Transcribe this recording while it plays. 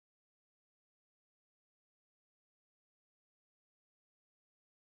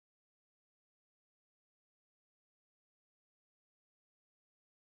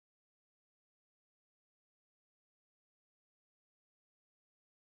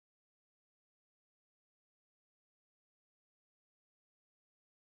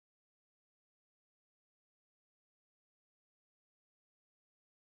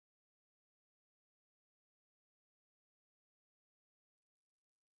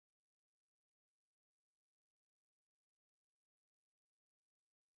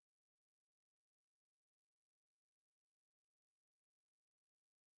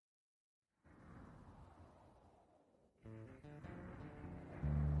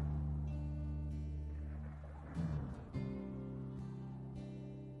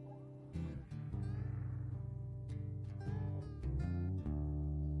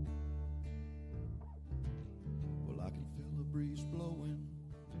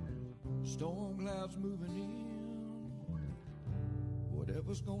Storm clouds moving in.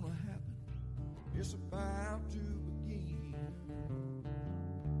 Whatever's gonna happen, it's about to begin.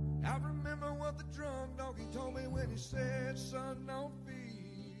 I remember what the drunk donkey told me when he said, son, don't fear.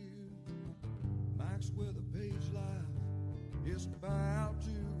 Mike's where the page life is about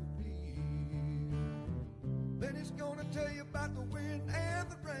to appear. Then he's gonna tell you about the wind and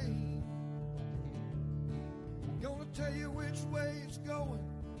the rain. Gonna tell you which way it's going,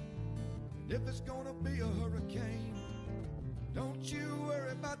 and if it's gonna be a hurricane. Don't you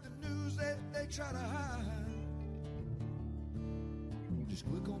worry about the news that they try to hide. Just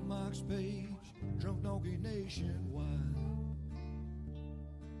click on Mike's page, Drunk Donkey Nationwide.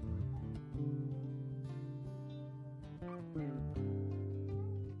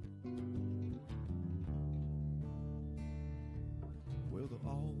 Well, there'll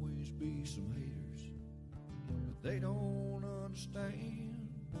always be some haters, but they don't understand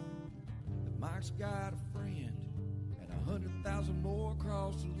that Mike's got a friend and 100,000 more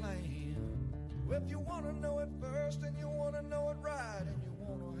across the land. Well, if you want to know it first and you want to know it right and you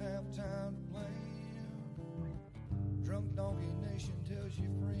want to have time to plan, Drunk Donkey Nation tells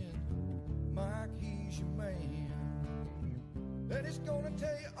your friend Mike, he's your man. Then he's gonna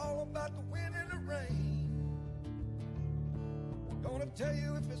tell you all about the wind and the rain. Gonna tell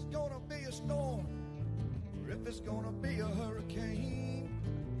you if it's gonna be a storm or if it's gonna be a hurricane.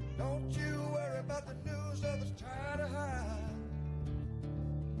 Don't you worry about the news others try to hide.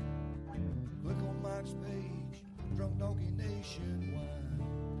 Click on Mike's page, Drunk Donkey Nationwide.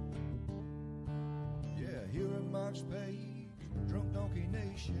 Yeah, here on Mike's page, Drunk Donkey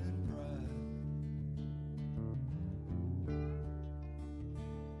Nation Pride.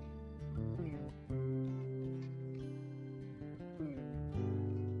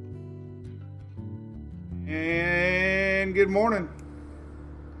 And good morning.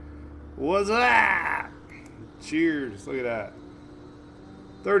 What's that? Cheers. Look at that.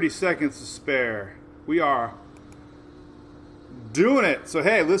 30 seconds to spare. We are doing it. So,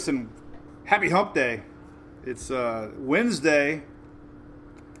 hey, listen. Happy Hump Day. It's Wednesday.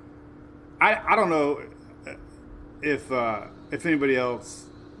 I don't know if anybody else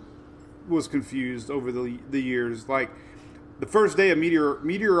was confused over the years. Like, the first day of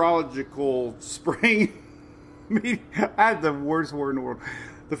meteorological spring. I had the worst word in the world.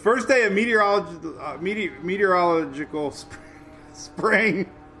 The first day of meteorological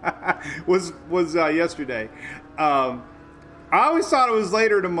spring was yesterday. I always thought it was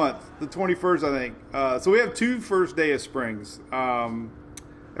later in the month, the 21st, I think. So we have two first day of springs.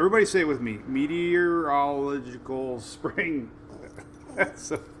 Everybody say it with me. Meteorological spring. That's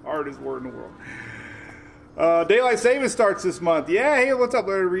the hardest word in the world. Daylight savings starts this month. Yeah, hey, what's up,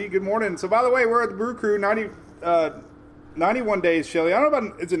 Larry Reed? Good morning. So, by the way, we're at the Brew Crew, 91 days, Shelly. I don't know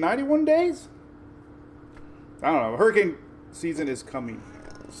about, is it 91 days? I don't know. Hurricane season is coming.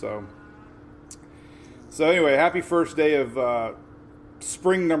 So anyway, happy first day of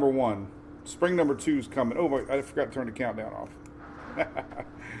spring number 1. Spring number 2 is coming. Oh, my, I forgot to turn the countdown off.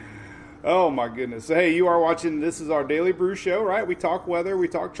 Oh, my goodness. So, hey, you are watching, this is our Daily Brew show, right? We talk weather, we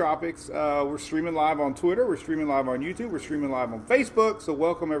talk tropics. We're streaming live on Twitter. We're streaming live on YouTube. We're streaming live on Facebook. So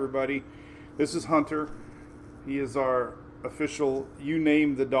welcome, everybody. This is Hunter. He is our official, you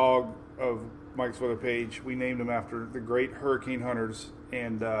named the dog of Mike's Weather Page. We named him after the great hurricane hunters.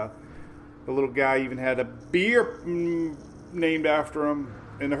 And the little guy even had a beer named after him.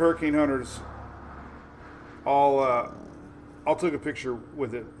 And the hurricane hunters all took a picture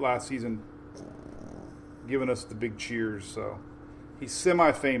with it last season, giving us the big cheers. So he's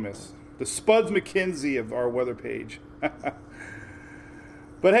semi-famous. The Spuds McKenzie of our weather page.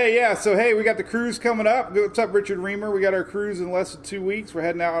 But hey, yeah, so hey, we got the cruise coming up. What's up, Richard Reamer? We got our cruise in less than 2 weeks. We're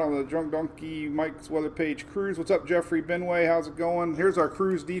heading out on the Drunk Donkey Mike's Weather Page cruise. What's up, Jeffrey Benway? How's it going? Here's our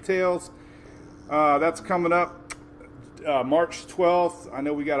cruise details. That's coming up March 12th. I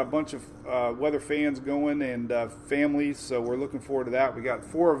know we got a bunch of weather fans going and families, so we're looking forward to that. We got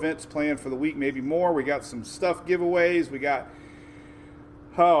 4 events planned for the week, maybe more. We got some stuff giveaways. We got,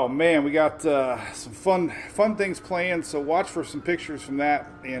 oh man, we got some fun things planned. So watch for some pictures from that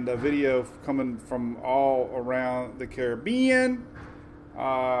and a video coming from all around the Caribbean.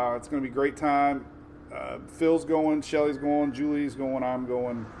 It's going to be a great time. Phil's going, Shelly's going, Julie's going, I'm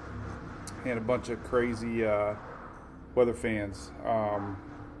going, and a bunch of crazy weather fans.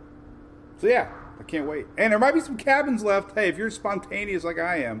 So yeah, I can't wait. And there might be some cabins left. Hey, if you're spontaneous like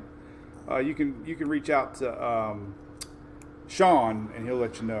I am, you can reach out to Sean and he'll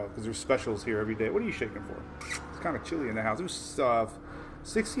let you know, because there's specials here every day. What are you shaking for? It's kind of chilly in the house. It was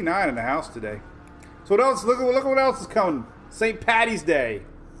 69 in the house today. So what else? Look what else is coming. St. Patty's Day.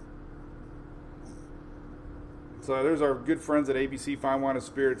 So there's our good friends at ABC Fine Wine and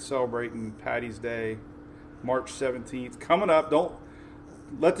Spirits celebrating Patty's Day, March 17th. Coming up. Don't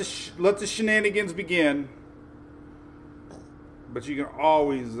let the shenanigans begin. But you can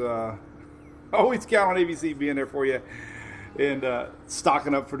always count on ABC being there for you and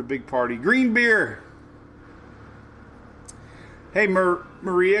stocking up for the big party. Green beer. Hey,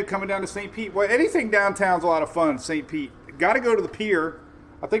 Maria, coming down to St. Pete. Well, anything downtown's a lot of fun. St. Pete. Got to go to the pier.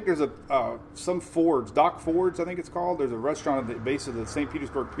 I think there's some Fords, Doc Fords, I think it's called. There's a restaurant at the base of the St.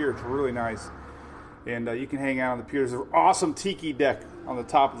 Petersburg Pier. It's really nice. And you can hang out on the pier. There's an awesome tiki deck on the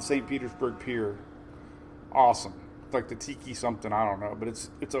top of the St. Petersburg Pier. Awesome. It's like the tiki something, I don't know. But it's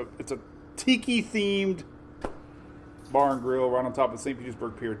a tiki-themed bar and grill right on top of the St.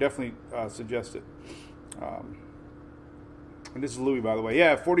 Petersburg Pier. Definitely suggest it. And this is Louis, by the way.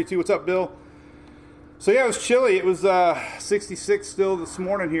 Yeah, 42. What's up, Bill? So, yeah, it was chilly. It was 66 still this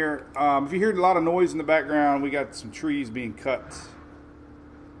morning here. If you hear a lot of noise in the background, we got some trees being cut.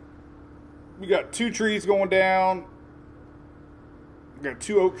 We got 2 trees going down. We got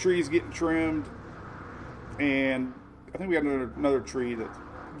 2 oak trees getting trimmed. And I think we got another tree that's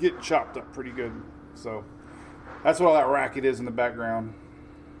getting chopped up pretty good. So, that's what all that racket is in the background.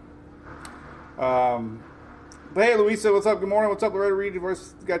 But hey, Louisa, what's up? Good morning. What's up, Loretta Reed?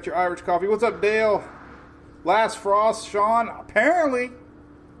 Got your Irish coffee. What's up, Dale? Last frost, Sean. Apparently,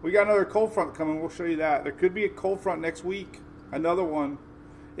 we got another cold front coming. We'll show you that. There could be a cold front next week. Another one.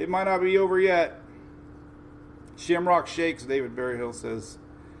 It might not be over yet. Shamrock shakes, David Berryhill says.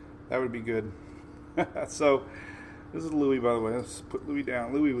 That would be good. So, this is Louis, by the way. Let's put Louis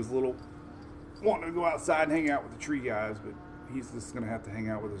down. Louis was a little wanting to go outside and hang out with the tree guys, but he's just going to have to hang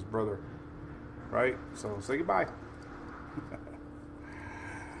out with his brother. Right? So, say goodbye.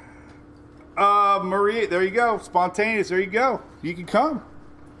 Maria, there you go. Spontaneous, there you go. You can come.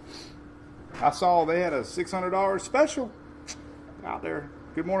 I saw they had a $600 special out there.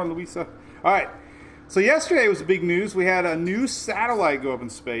 Good morning, Louisa. All right. So yesterday was the big news. We had a new satellite go up in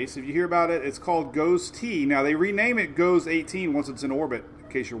space. If you hear about it, it's called GOES-T. Now, they rename it GOES-18 once it's in orbit, in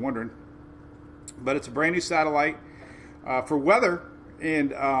case you're wondering. But it's a brand new satellite for weather.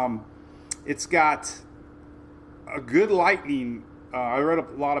 And it's got a good lightning. I read a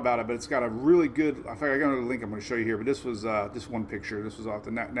lot about it, but it's got a really good. In fact, I got another link I'm going to show you here. But this was just one picture. This was off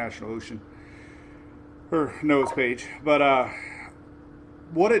the National Ocean or NOAA's page. But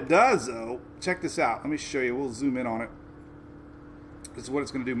what it does, though, check this out. Let me show you. We'll zoom in on it. This is what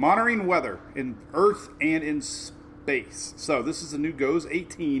it's going to do: monitoring weather in Earth and in space. So this is the new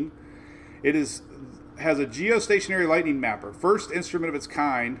GOES-18. It has a geostationary lightning mapper, first instrument of its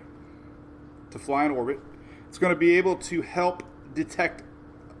kind to fly in orbit. It's going to be able to help detect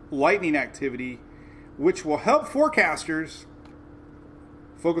lightning activity, which will help forecasters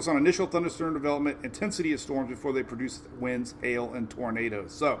focus on initial thunderstorm development, intensity of storms before they produce winds, hail, and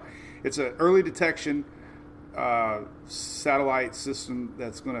tornadoes. So it's an early detection satellite system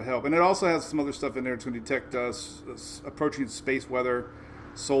that's going to help. And it also has some other stuff in there. It's going to detect approaching space weather,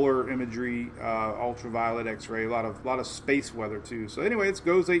 solar imagery, ultraviolet, X-ray, a lot of space weather too. So anyway, it's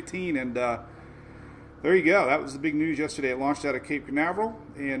GOES-18, and there you go. That was the big news yesterday. It launched out of Cape Canaveral,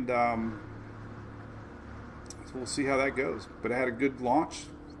 and so we'll see how that goes. But it had a good launch,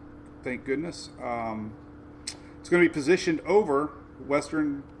 thank goodness. It's going to be positioned over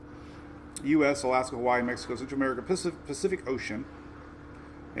western U.S., Alaska, Hawaii, Mexico, Central America, Pacific Ocean,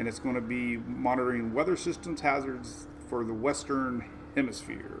 and it's going to be monitoring weather systems, hazards for the western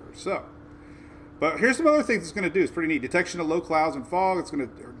hemisphere. So, but here's some other things it's going to do. It's pretty neat. Detection of low clouds and fog. It's going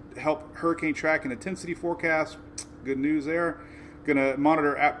to help hurricane track and intensity forecast. Good news there. Going to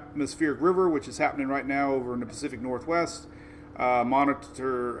monitor atmospheric river, which is happening right now over in the Pacific Northwest.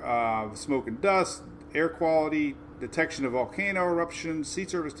 Monitor smoke and dust, air quality, detection of volcano eruptions, sea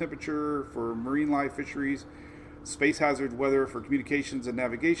surface temperature for marine life, fisheries, space hazard weather for communications and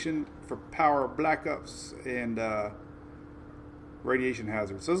navigation, for power blackouts, and radiation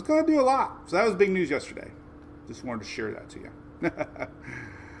hazards. So it's going to do a lot. So that was big news yesterday. Just wanted to share that to you.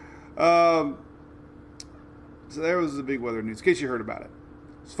 So there was the big weather news, in case you heard about it.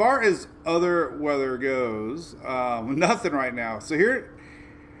 As far as other weather goes, nothing right now. So here's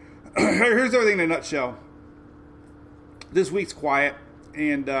everything in a nutshell. This week's quiet,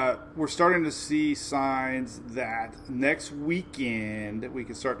 and we're starting to see signs that next weekend we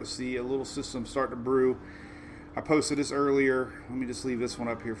can start to see a little system start to brew. I posted this earlier. Let me just leave this one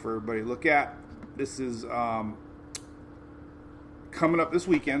up here for everybody to look at. This is coming up this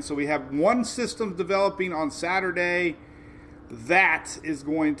weekend. So we have one system developing on Saturday that is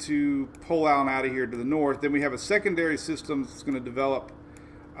going to pull out of here to the north. Then we have a secondary system that's going to develop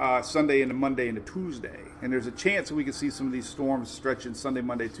Sunday into Monday into Tuesday. And there's a chance that we could see some of these storms stretching Sunday,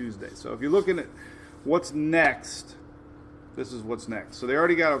 Monday, Tuesday. So if you're looking at what's next, this is what's next. So they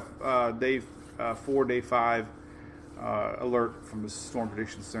already got a day 4, day 5 alert from the Storm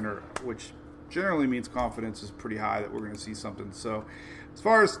Prediction Center, which generally means confidence is pretty high that we're going to see something. So as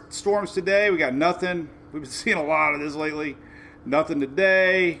far as storms today, we got nothing. We've been seeing a lot of this lately. Nothing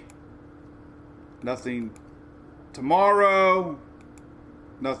today. Nothing tomorrow.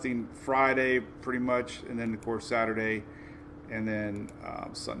 Nothing Friday, pretty much. And then, of course, Saturday. And then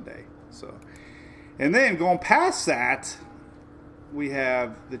Sunday. So, and then going past that, we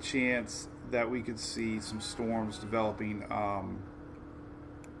have the chance that we could see some storms developing.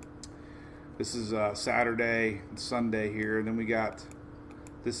 This is Saturday and Sunday here. And then we got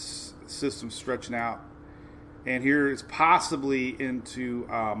this system stretching out. And here is possibly into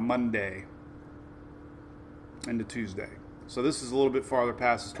Monday, into Tuesday. So this is a little bit farther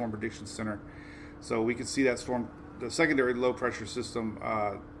past the Storm Prediction Center. So we can see that storm, the secondary low pressure system,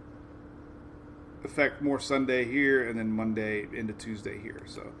 affect more Sunday here and then Monday into Tuesday here.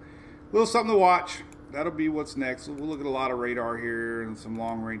 So a little something to watch. That'll be what's next. We'll look at a lot of radar here and some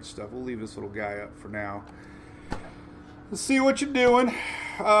long range stuff. We'll leave this little guy up for now. Let's see what you're doing.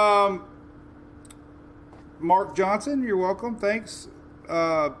 Mark Johnson, you're welcome. Thanks.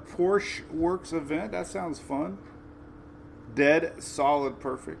 Porsche Works event. That sounds fun. Dead, solid,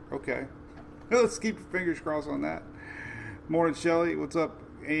 perfect. Okay. Let's keep your fingers crossed on that. Morning, Shelly. What's up?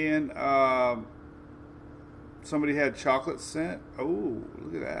 And somebody had chocolate sent. Oh,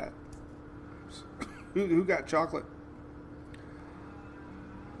 look at that. Who got chocolate?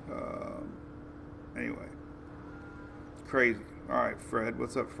 Anyway. Crazy. All right, Fred.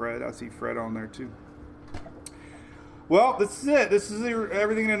 What's up, Fred? I see Fred on there, too. Well, this is it. This is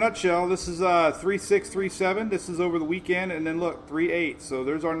everything in a nutshell. This is 3637. This is over the weekend, and then look, 38. So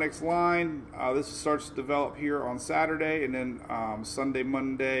there's our next line. This starts to develop here on Saturday, and then Sunday,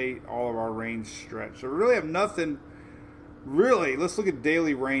 Monday, all of our range stretch. So we really have nothing. Really, let's look at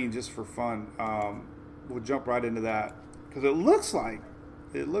daily rain just for fun. We'll jump right into that because it looks like,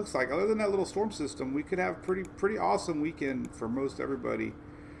 other than that little storm system, we could have pretty awesome weekend for most everybody.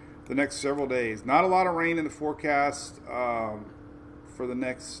 The next several days. Not a lot of rain in the forecast for the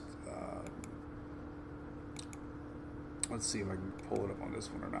next, let's see if I can pull it up on this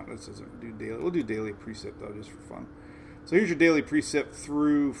one or not. This doesn't do daily. We'll do daily precip though, just for fun. So here's your daily precip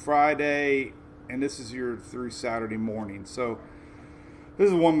through Friday, and this is your through Saturday morning. So this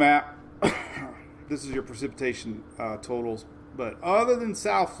is one map. This is your precipitation totals. But other than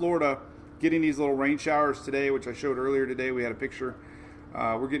South Florida getting these little rain showers today, which I showed earlier today, we had a picture.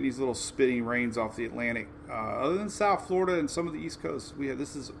 We're getting these little spitting rains off the Atlantic. Other than South Florida and some of the East Coast,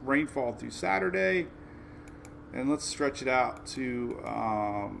 this is rainfall through Saturday. And let's stretch it out to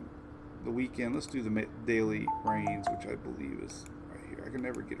the weekend. Let's do the daily rains, which I believe is right here. I can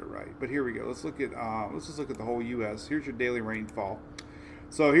never get it right, but here we go. Let's just look at the whole U.S. Here's your daily rainfall.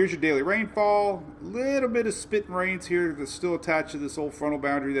 So here's your daily rainfall. Little bit of spitting rains here that's still attached to this old frontal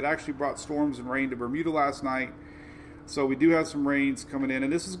boundary that actually brought storms and rain to Bermuda last night. So we do have some rains coming in,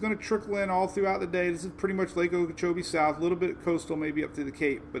 and this is going to trickle in all throughout the day. This is pretty much Lake Okeechobee South, a little bit coastal, maybe up to the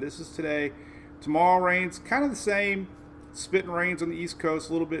Cape, but this is today. Tomorrow rains, kind of the same. Spitting rains on the East Coast,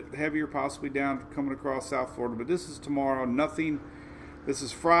 a little bit heavier possibly down coming across South Florida, but this is tomorrow, nothing. This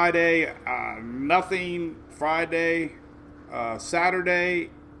is Friday, nothing. Friday, Saturday,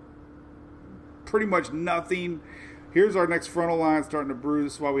 pretty much nothing. Here's our next frontal line starting to brew.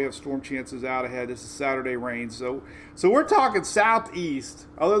 This is why we have storm chances out ahead. This is Saturday rain. So we're talking southeast,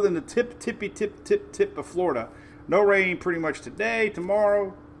 other than the tip of Florida. No rain pretty much today,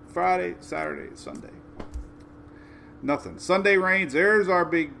 tomorrow, Friday, Saturday, Sunday. Nothing. Sunday rains. There's our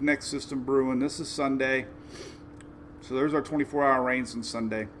big next system brewing. This is Sunday. So there's our 24-hour rains on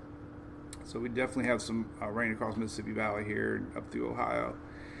Sunday. So we definitely have some rain across Mississippi Valley here and up through Ohio.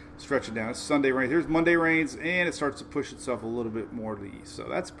 Stretch it down. It's Sunday rain. Here's Monday rains, and it starts to push itself a little bit more to the east. So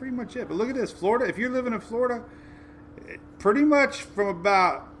that's pretty much it. But look at this. Florida, if you're living in Florida, pretty much from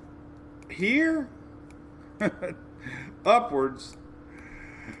about here upwards,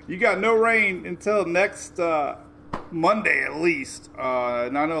 you got no rain until next Monday at least.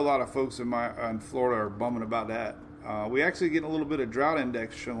 And I know a lot of folks in Florida are bumming about that. We actually getting a little bit of drought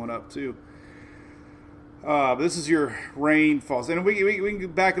index showing up too. This is your rainfalls, and we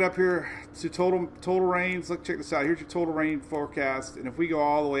can back it up here to total rains. Let's check this out. Here's your total rain forecast, and if we go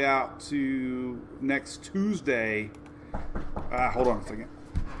all the way out to next Tuesday, hold on a second.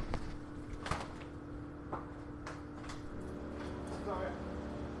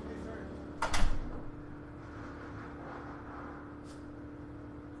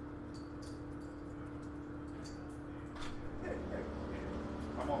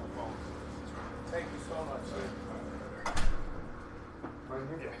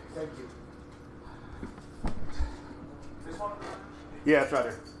 Yeah, it's right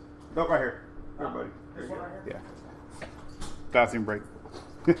there. Nope, right here. Everybody. This one right here? Yeah. Bathroom break.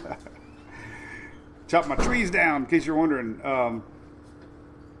 Chop my trees down, in case you're wondering.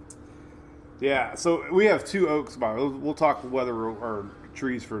 Yeah, so we have 2 oaks. We'll talk weather or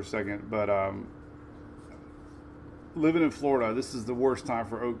trees for a second, but living in Florida, this is the worst time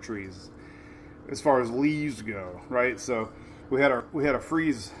for oak trees as far as leaves go, right? So we had a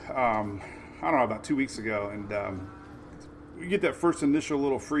freeze, I don't know, about 2 weeks ago, and you get that first initial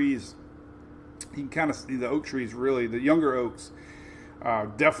little freeze. You can kind of see the oak trees, really, the younger oaks,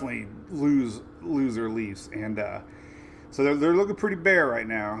 definitely lose their leaves, and so they're looking pretty bare right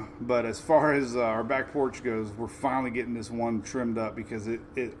now. But as far as our back porch goes, we're finally getting this one trimmed up because it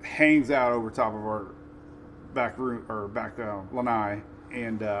hangs out over top of our back room or back lanai,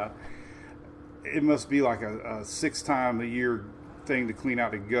 and it must be like a 6 time a year thing to clean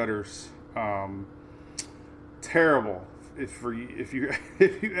out the gutters. Terrible if you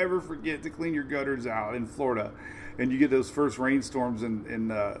ever forget to clean your gutters out in Florida, and you get those first rainstorms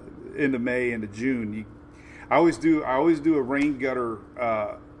in into May into June. I always do a rain gutter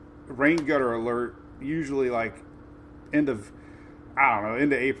alert, usually like end of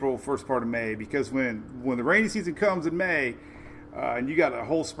April, first part of May, because when the rainy season comes in May, and you got a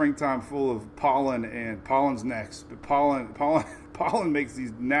whole springtime full of pollen, and pollen's next, but pollen makes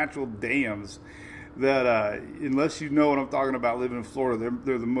these natural dams that unless you know what I'm talking about living in Florida,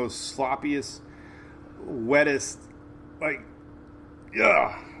 they're the most sloppiest, wettest, like,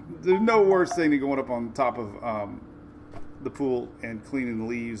 yeah. There's no worse thing than going up on top of the pool and cleaning the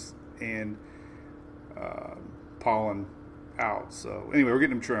leaves and pollen out. So anyway, we're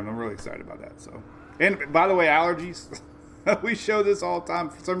getting them trimmed. I'm really excited about that. So, and by the way, allergies. We show this all the time.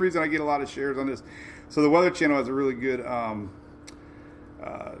 For some reason, I get a lot of shares on this. So the Weather Channel has a really good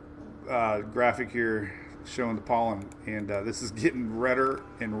graphic here showing the pollen, and this is getting redder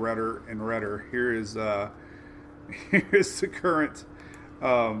and redder and redder. Here's the current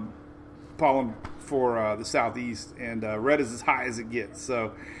pollen for the southeast, and red is as high as it gets.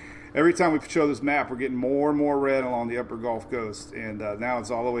 So every time we show this map, we're getting more and more red along the upper Gulf Coast, and now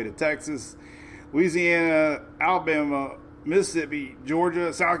it's all the way to Texas, Louisiana, Alabama, Mississippi,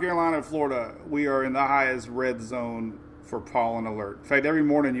 Georgia, South Carolina, and Florida. We are in the highest red zone for pollen alert. In fact, every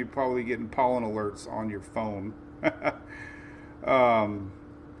morning you're probably getting pollen alerts on your phone.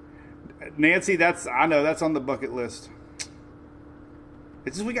 Nancy, I know that's on the bucket list.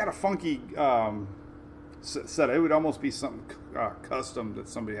 It's just we got a funky setup. It would almost be something custom that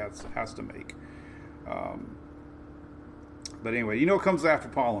somebody has to make. But anyway, you know what comes after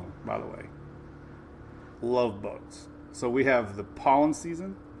pollen, by the way? Love bugs. So we have the pollen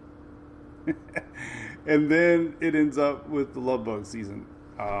season, and then it ends up with the love bug season.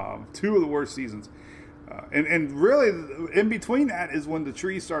 2 of the worst seasons. And really, in between that is when the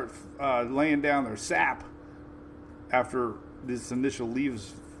trees start laying down their sap after this initial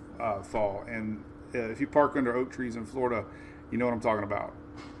leaves fall. And if you park under oak trees in Florida, you know what I'm talking about.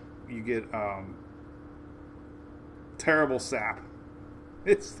 You get terrible sap.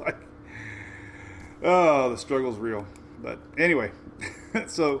 It's like, oh, the struggle's real. But anyway,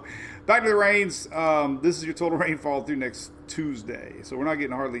 so back to the rains. This is your total rainfall through next Tuesday. So we're not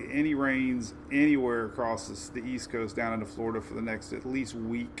getting hardly any rains anywhere across the East Coast down into Florida for the next at least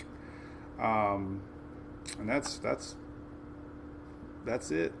week. And that's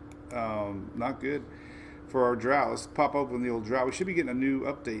it. Not good for our drought. Let's pop open the old drought. We should be getting a new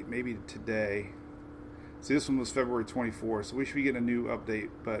update maybe today. See, this one was February 24th, so we should be getting a new update.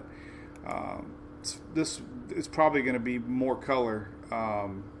 But this is probably going to be more color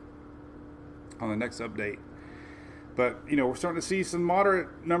on the next update. But, you know, we're starting to see some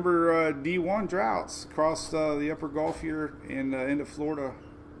moderate number D1 droughts across the upper Gulf here and into Florida.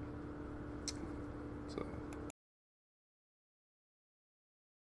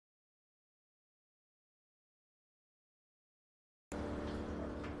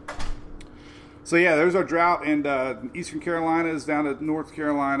 So yeah, there's our drought, and Eastern Carolina is down to North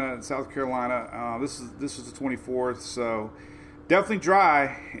Carolina and South Carolina. This is the 24th, so definitely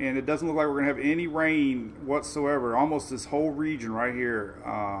dry, and it doesn't look like we're gonna have any rain whatsoever. Almost this whole region right here,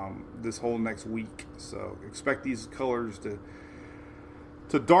 this whole next week. So expect these colors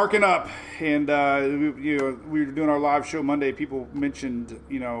to darken up. And we were doing our live show Monday. People mentioned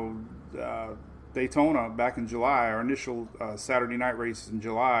Daytona back in July. Our initial Saturday night race in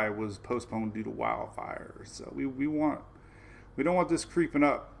July was postponed due to wildfires. So we don't want this creeping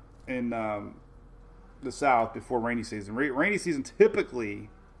up in the South before rainy season. Rainy season typically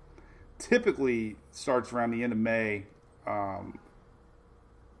starts around the end of May,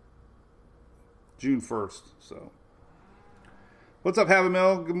 June 1st. So What's up,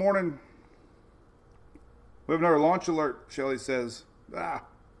 Havamil? Good morning. We have another launch alert, Shelly says. What's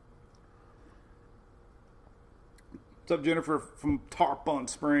up, Jennifer from Tarpon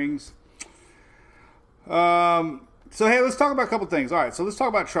Springs? So hey, let's talk about a couple things. All right, so let's talk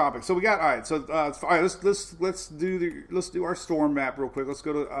about tropics. So we got all right. Let's do our storm map real quick. Let's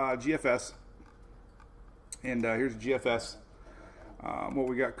go to GFS, and here's GFS. What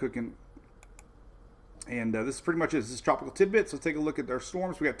we got cooking, and this is pretty much it. This is tropical tidbits. Let's take a look at our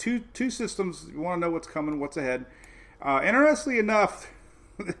storms. We got two systems. You want to know what's coming, what's ahead. Interestingly enough,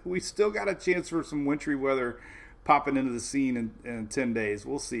 we still got a chance for some wintry weather popping into the scene in 10 days.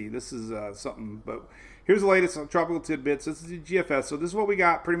 We'll see. This is something, but here's the latest on tropical tidbits. This is the GFS. So this is what we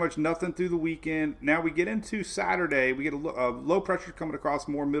got. Pretty much nothing through the weekend. Now we get into Saturday. We get a low pressure coming across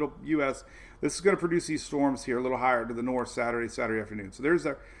more middle U.S. This is going to produce these storms here a little higher to the north Saturday afternoon. So there's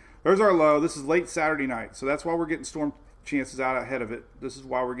our low. This is late Saturday night. So that's why we're getting storm chances out ahead of it. This is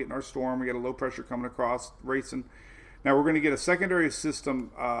why we're getting our storm. We got a low pressure coming across, racing. Now we're going to get a secondary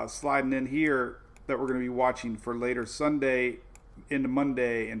system sliding in here that we're going to be watching for later Sunday into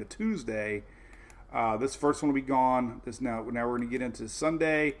Monday into Tuesday. This first one will be gone. Now we're going to get into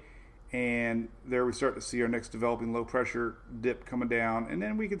Sunday, and there we start to see our next developing low pressure dip coming down, and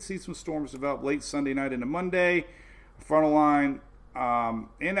then we can see some storms develop late Sunday night into Monday. Frontal line,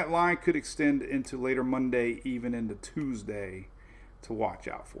 and that line could extend into later Monday, even into Tuesday, to watch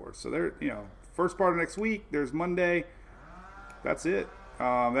out for. So there, first part of next week. There's Monday. That's it.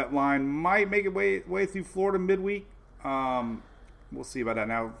 That line might make it way through Florida midweek. We'll see about that.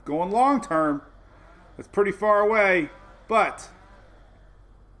 Now, going long term, it's pretty far away, but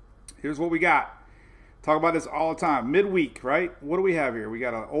here's what we got. Talk about this all the time. Midweek, right? What do we have here? We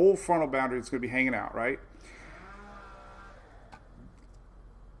got an old frontal boundary that's going to be hanging out, right?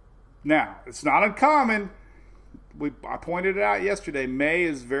 Now, it's not uncommon. I pointed it out yesterday. May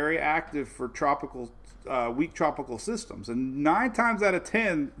is very active for weak tropical systems, and 9 times out of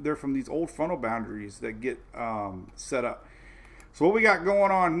 10 they're from these old frontal boundaries that get set up. So what we got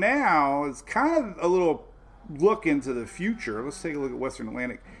going on now is kind of a little look into the future. Let's take a look at Western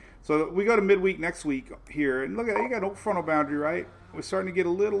Atlantic. So we go to midweek next week here, and look at it, you got an old frontal boundary, right? We're starting to get a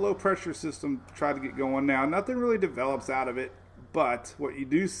little low pressure system try to get going now. Nothing really develops out of it, but what you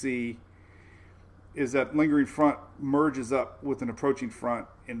do see is that lingering front merges up with an approaching front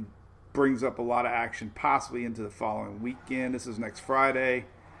and brings up a lot of action possibly into the following weekend. This is next Friday.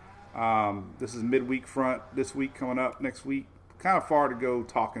 This is midweek front this week coming up next week. Kind of far to go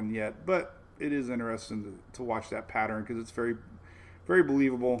talking yet, but it is interesting to watch that pattern because it's very, very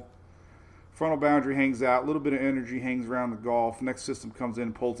believable. Frontal boundary hangs out, a little bit of energy hangs around the Gulf. Next system comes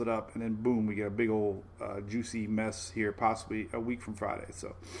in, pulls it up, and then boom, we get a big old juicy mess here, possibly a week from Friday.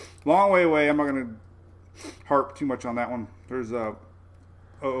 So, long way away. I'm not going to harp too much on that one. There's OOZ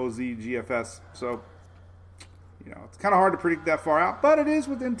GFS. So, it's kind of hard to predict that far out, but it is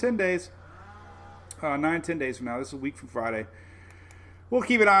within 10 days. 9-10 days from now. This is a week from Friday. We'll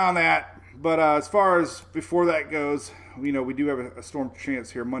keep an eye on that. But as far as before that goes, we do have a storm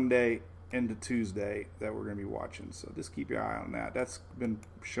chance here Monday into Tuesday that we're going to be watching. So just keep your eye on that. That's been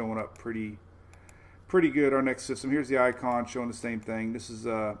showing up pretty good. Our next system. Here's the icon showing the same thing. This is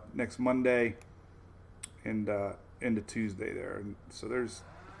next Monday and into Tuesday there. And so there's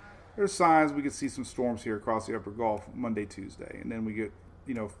signs we could see some storms here across the upper Gulf Monday, Tuesday. And then we get,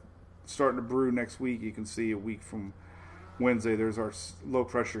 starting to brew next week. You can see a week from Wednesday, there's our low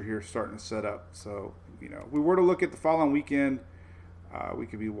pressure here starting to set up. So, we were to look at the following weekend, we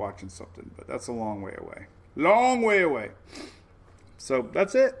could be watching something, but that's a long way away. Long way away. So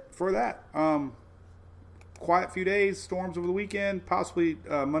that's it for that. Quiet few days, storms over the weekend, possibly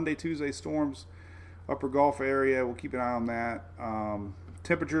Monday, Tuesday storms, upper Gulf area. We'll keep an eye on that.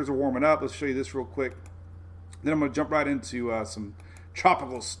 Temperatures are warming up. Let's show you this real quick. Then I'm going to jump right into some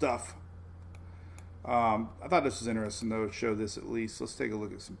tropical stuff. I thought this was interesting, though, to show this at least. Let's take a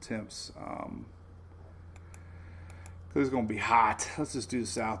look at some temps. It's going to be hot. Let's just do the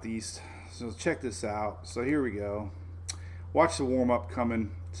southeast. So check this out. So here we go. Watch the warm-up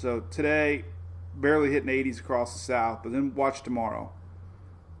coming. So today, barely hitting 80s across the south, but then watch tomorrow.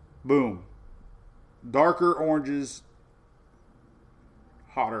 Boom. Darker oranges,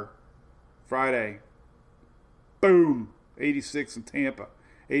 hotter. Friday. Boom. 86 in Tampa.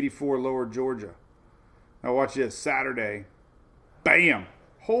 84 lower Georgia. Now watch this. Saturday. Bam.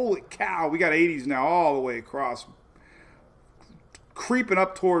 Holy cow. We got 80s now all the way across. Creeping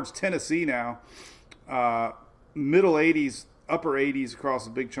up towards Tennessee now. Middle 80s, upper 80s across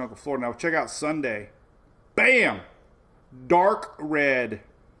a big chunk of Florida. Now check out Sunday. Bam. Dark red.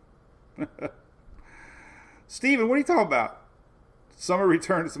 Steven, what are you talking about? Summer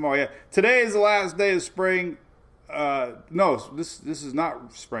returns tomorrow. Yeah, today is the last day of spring. No, this is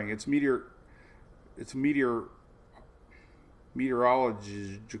not spring. It's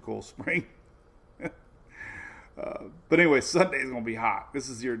meteorological spring. But anyway, Sunday is going to be hot. This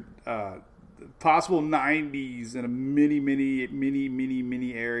is your possible 90s in a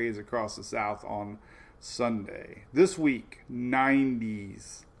many areas across the South on Sunday. This week,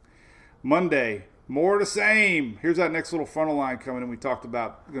 90s. Monday, more the same. Here's that next little frontal line coming in. We talked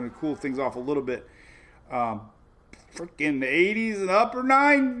about going to cool things off a little bit. Freaking 80s and upper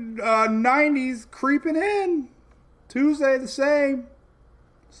 90s creeping in. Tuesday the same.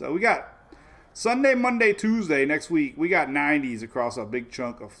 So we got Sunday, Monday, Tuesday next week. We got 90s across a big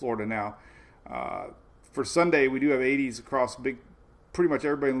chunk of Florida now. For Sunday, we do have 80s across pretty much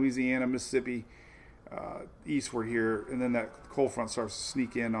everybody in Louisiana, Mississippi, eastward here. And then that cold front starts to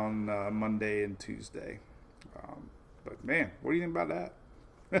sneak in on Monday and Tuesday. But man, what do you think about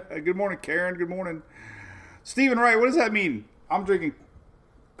that? Good morning, Karen. Good morning. Stephen Wright, what does that mean? I'm drinking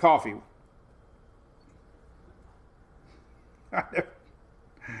coffee.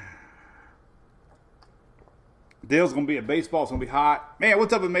 Dale's going to be at baseball. It's going to be hot. Man,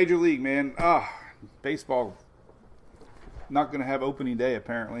 what's up with Major League, man? Baseball not going to have opening day,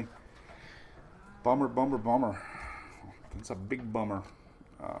 apparently. Bummer. It's a big bummer.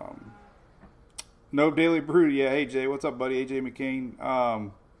 No Daily Brew. Yeah, hey, Jay. What's up, buddy? AJ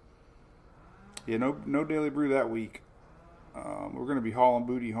McCain. Yeah, no Daily Brew that week. We're going to be hauling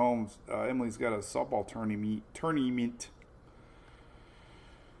booty home. Emily's got a softball tournament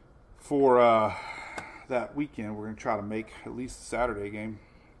for that weekend. We're going to try to make at least a Saturday game.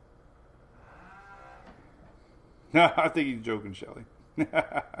 I think he's joking, Shelly.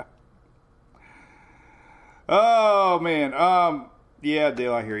 Oh, man. Yeah,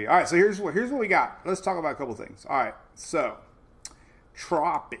 Dale, I hear you. All right, so here's what we got. Let's talk about a couple things. All right, so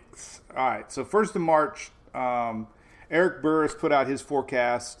tropics. All right, so 1st of March, Eric Burris put out his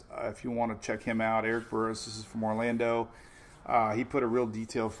forecast. If you want to check him out, Eric Burris, this is from Orlando. He put a real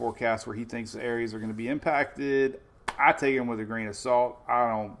detailed forecast where he thinks the areas are going to be impacted. I take him with a grain of salt. I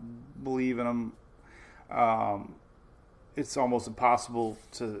don't believe in him. It's almost impossible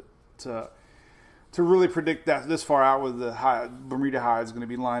to really predict that this far out with the Bermuda High is going to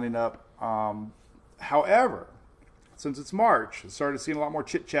be lining up. However, since it's March, I started seeing a lot more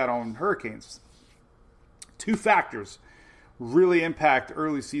chit-chat on hurricanes. 2 factors really impact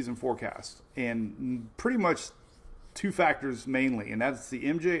early season forecasts, and pretty much 2 factors mainly, and that's the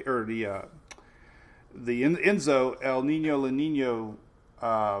MJ or the Enzo, El Nino, La Nino,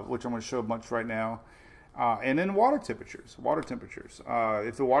 which I'm going to show a bunch right now, and then water temperatures.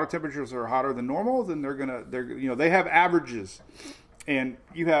 If the water temperatures are hotter than normal, then they have averages, and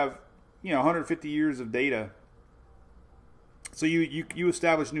you have 150 years of data. So you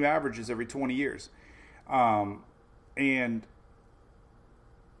establish new averages every 20 years, and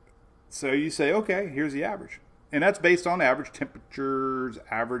so you say, okay, here's the average. And that's based on average temperatures,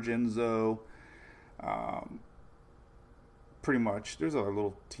 average Enzo, pretty much. There's other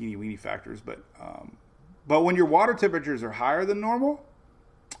little teeny weeny factors, but when your water temperatures are higher than normal,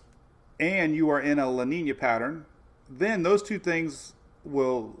 and you are in a La Nina pattern, then those 2 things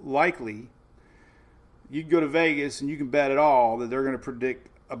will likely. You can go to Vegas and you can bet it all that they're going to predict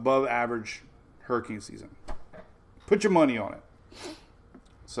above average hurricane season. Put your money on it.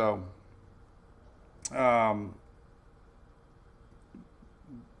 So.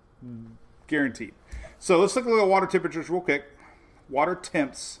 Guaranteed. So let's look at water temperatures real quick. Water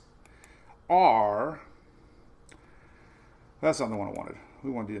temps are. That's not the one I wanted.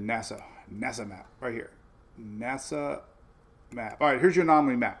 We want to do the NASA map right here. NASA map. All right, here's your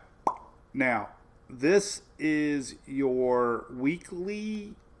anomaly map. Now, this is your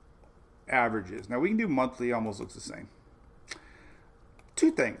weekly averages. Now we can do monthly. Almost looks the same.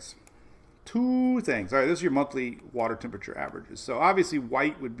 2 things. All right, this is your monthly water temperature averages. So obviously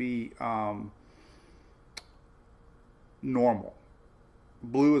white would be normal.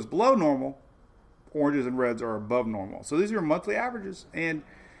 Blue is below normal. Oranges and reds are above normal. So these are your monthly averages. And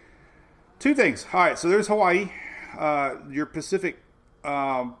 2 things. All right, so there's Hawaii. Your Pacific,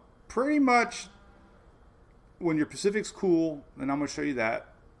 pretty much when your Pacific's cool, and I'm going to show you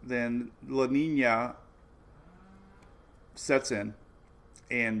that, then La Nina sets in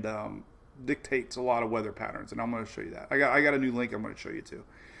and dictates a lot of weather patterns, and I'm going to show you that. I got a new link I'm going to show you too.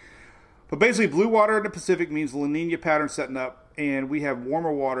 But basically, blue water in the Pacific means La Nina pattern setting up, and we have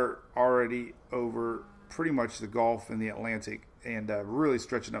warmer water already over pretty much the Gulf and the Atlantic, and really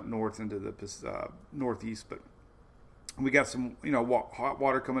stretching up north into the northeast. But we got some, hot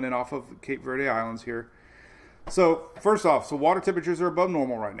water coming in off of Cape Verde Islands here. So first off, so water temperatures are above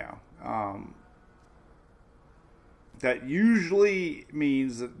normal right now. That usually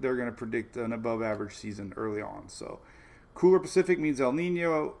means that they're going to predict an above average season early on. So cooler Pacific means El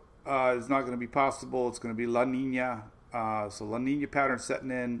Nino is not going to be possible. It's going to be La Nina. So La Nina pattern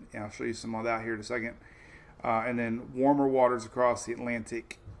setting in. And I'll show you some of that here in a second. And then warmer waters across the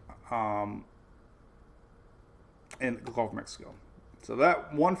Atlantic and the Gulf of Mexico. So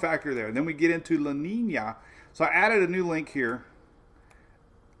that one factor there. And then we get into La Nina. So I added a new link here.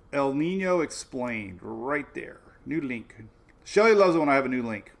 El Nino Explained right there. New link. Shelly loves it when I have a new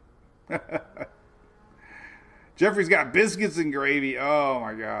link. Jeffrey's got biscuits and gravy. Oh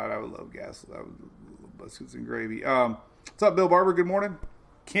my God, I would love biscuits and gravy. What's up, Bill Barber? Good morning.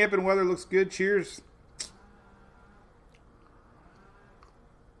 Camping weather looks good. Cheers.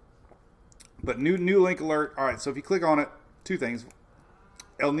 But new link alert. All right, so if you click on it, two things.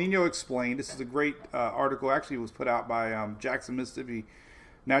 El Nino Explained. This is a great article. Actually, it was put out by Jackson, Mississippi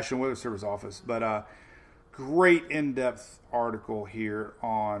National Weather Service office. But great in-depth article here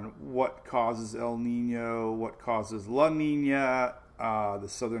on what causes El Nino, what causes La Nina, the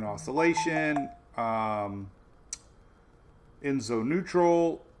Southern Oscillation, Enso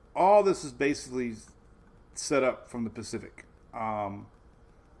Neutral. All this is basically set up from the Pacific. And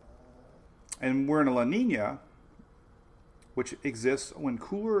we're in a La Nina, which exists when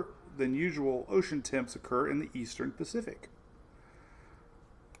cooler than usual ocean temps occur in the eastern Pacific.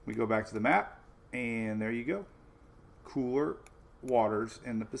 We go back to the map. And there you go. Cooler waters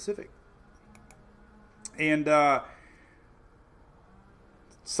in the Pacific. And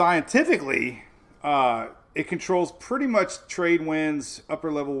scientifically, it controls pretty much trade winds,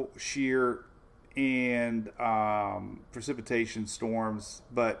 upper level shear, and precipitation storms.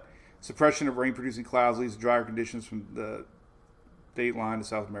 But suppression of rain producing clouds leads to drier conditions from the date line to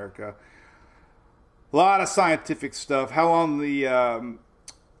South America. A lot of scientific stuff. How long the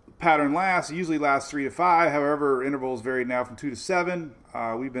pattern lasts, usually lasts 3 to 5. However, intervals vary now from 2 to 7.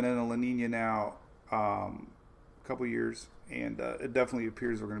 We've been in a La Nina now a couple years, and it definitely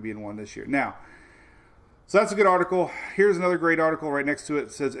appears we're going to be in one this year. Now, so that's a good article. Here's another great article right next to it.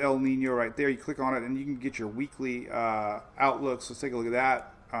 It says El Nino right there. You click on it, and you can get your weekly outlook. So let's take a look at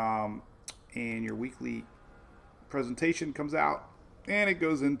that. And your weekly presentation comes out, and it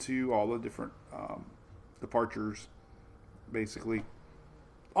goes into all the different departures, basically.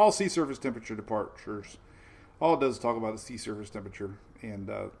 All sea surface temperature departures. All it does is talk about the sea surface temperature, and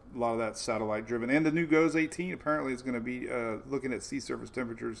a lot of that's satellite driven. And the new GOES 18 apparently is going to be looking at sea surface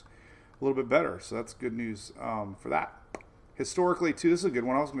temperatures a little bit better. So that's good news for that. Historically, too, this is a good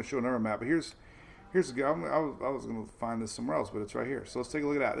one. I was going to show another map, but here's a good. I was going to find this somewhere else, but it's right here. So let's take a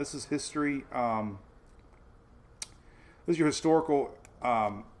look at that. This is history. This is your historical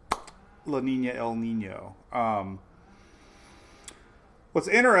La Nina, El Nino. What's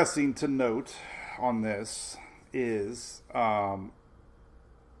interesting to note on this is,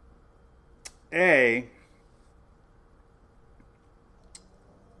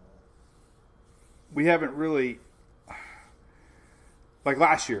 we haven't really, like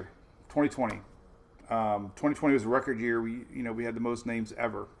last year, 2020. 2020 was a record year. We had the most names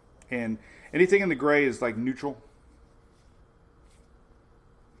ever, and anything in the gray is like neutral.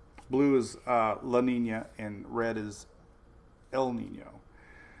 Blue is La Nina, and red is El Nino.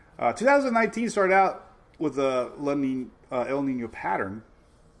 2019 started out with a El Nino pattern,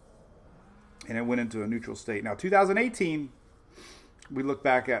 and it went into a neutral state. Now, 2018, we look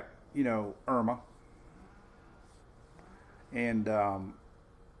back at, Irma, and, a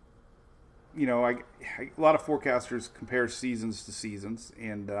lot of forecasters compare seasons to seasons,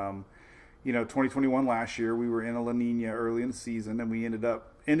 and, 2021 last year, we were in a La Nina early in the season, and we ended up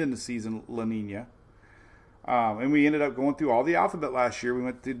ending the season La Nina. And we ended up going through all the alphabet last year. We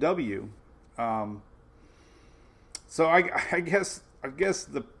went through W. So I guess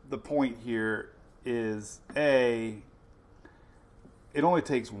the point here is it only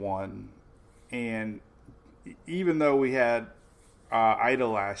takes one, and even though we had Ida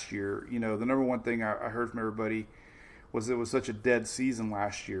last year, the number one thing I heard from everybody was it was such a dead season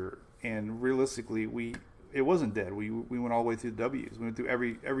last year, and realistically it wasn't dead. We went all the way through the W's. We went through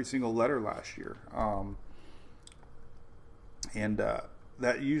every single letter last year. And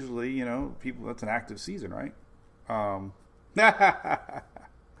that usually, that's an active season, right?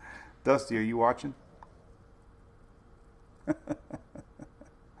 Dusty, are you watching?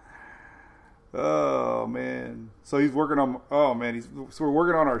 Oh, man. So he's working on, so we're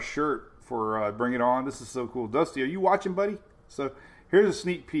working on our shirt for Bring It On. This is so cool. Dusty, are you watching, buddy? So here's a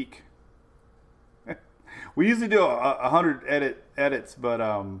sneak peek. We usually do 100 edits, but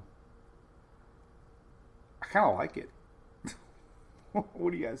kind of like it.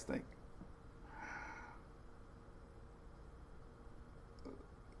 What do you guys think?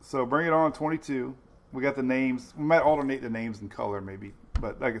 So bring it on 22. We got the names. We might alternate the names in color maybe.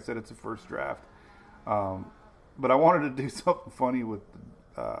 But like I said, it's a first draft. But I wanted to do something funny with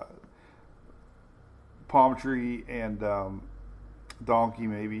palm tree and donkey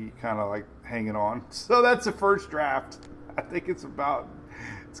maybe kind of like hanging on. So that's the first draft. I think it's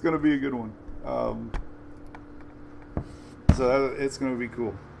going to be a good one. So it's going to be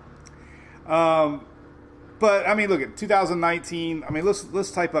cool. But I mean, look at 2019. I mean,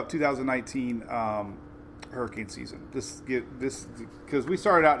 let's type up 2019 hurricane season. This because we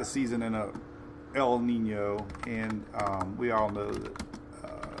started out the season in a El Nino, and we all know that.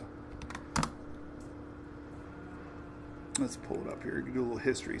 Let's pull it up here. Do a little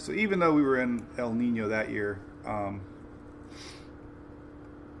history. So even though we were in El Nino that year,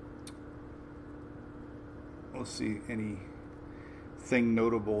 let's see anything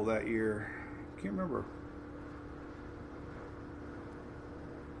notable that year. Can't remember.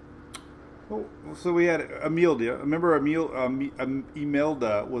 Oh, so we had Imelda. Remember,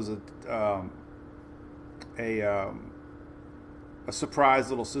 Imelda was a surprise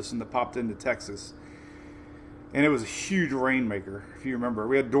little system that popped into Texas, and it was a huge rainmaker. If you remember,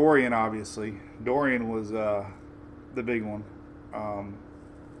 we had Dorian. Obviously, Dorian was the big one,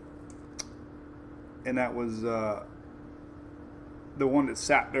 and that was the one that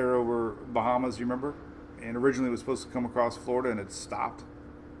sat there over Bahamas. You remember? And originally it was supposed to come across Florida, and it stopped.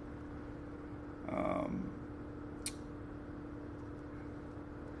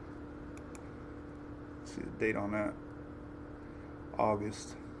 Let's see the date on that.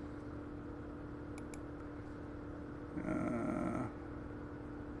 August.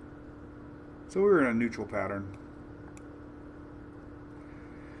 So we were in a neutral pattern.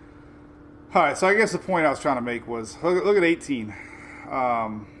 All right, so I guess the point I was trying to make was look at 18.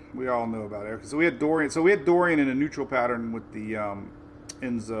 We all know about it. So we had Dorian. So we had Dorian in a neutral pattern with the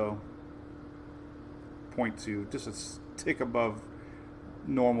Enzo 0.2, just a tick above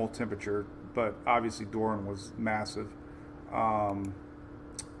normal temperature, but obviously Dorian was massive.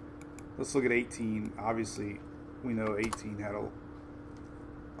 Let's look at 18. Obviously, we know 18 had a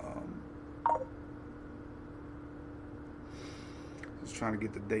just trying to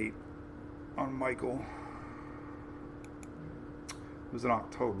get the date on Michael. It was in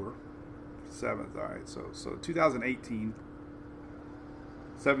October 7th. All right, so 2018,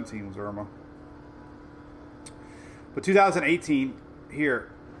 17 was Irma, but 2018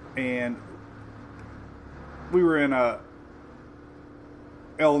 here, and we were in a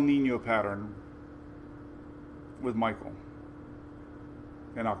El Nino pattern with Michael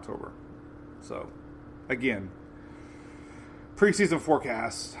in October. So again, preseason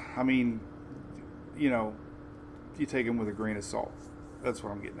forecasts, I mean, you take them with a grain of salt. That's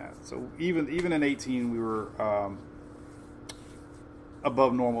what I'm getting at. So even in 18, we were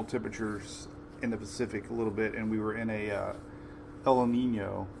above normal temperatures in the Pacific a little bit, and we were in a El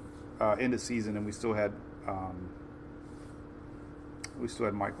Nino end of season, and we still had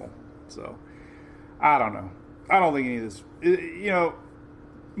Michael. So I don't know. I don't think any of this.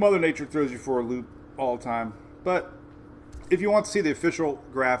 Mother Nature throws you for a loop all the time. But if you want to see the official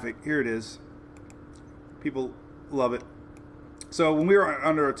graphic, here it is. People love it. So when we were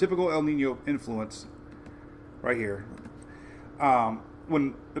under a typical El Nino influence, right here,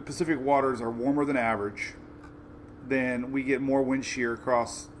 when the Pacific waters are warmer than average, then we get more wind shear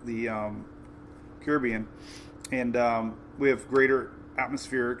across the Caribbean, and we have greater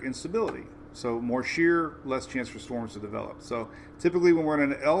atmospheric instability. So more shear, less chance for storms to develop. So typically when we're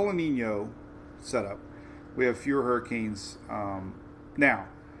in an El Nino setup, we have fewer hurricanes. Now,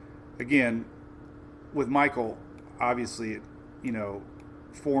 again, with Michael, obviously it,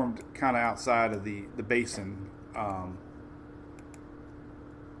 formed kind of outside of the basin.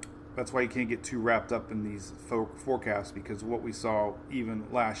 That's why you can't get too wrapped up in these forecasts, because what we saw even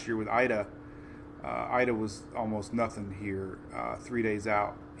last year with Ida, Ida was almost nothing here 3 days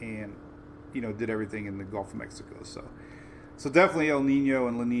out, and did everything in the Gulf of Mexico. So definitely El Nino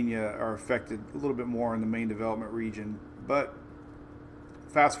and La Nina are affected a little bit more in the main development region. But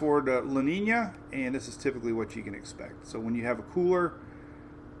fast forward to La Nina, and this is typically what you can expect. So when you have a cooler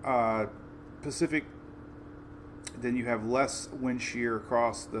Pacific, then you have less wind shear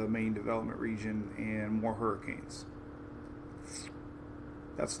across the main development region and more hurricanes.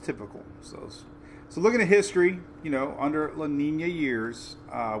 That's typical. So looking at history, under La Nina years,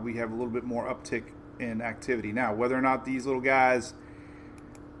 we have a little bit more uptick in activity. Now, whether or not these little guys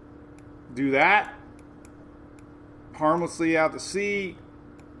do that harmlessly out to sea,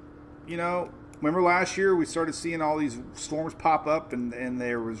 remember last year we started seeing all these storms pop up, and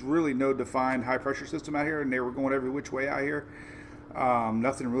there was really no defined high pressure system out here, and they were going every which way out here.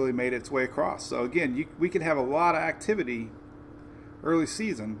 Nothing really made its way across. So again, we could have a lot of activity early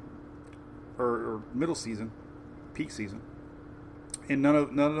season or middle season, peak season, and none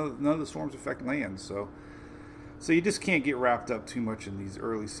of the storms affect land. So you just can't get wrapped up too much in these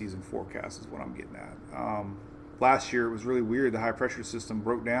early season forecasts is what I'm getting at. Last year it was really weird. The high pressure system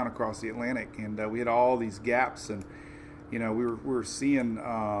broke down across the Atlantic, and we had all these gaps, and we were seeing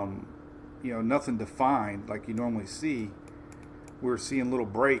nothing defined like you normally see. We were seeing little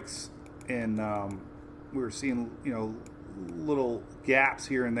breaks, and we were seeing little gaps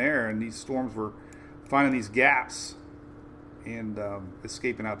here and there, and these storms were finding these gaps and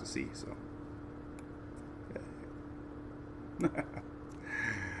escaping out to sea. So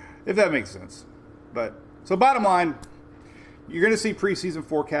if that makes sense. So bottom line, you're going to see preseason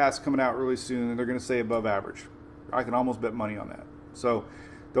forecasts coming out really soon, and they're going to say above average. I can almost bet money on that. So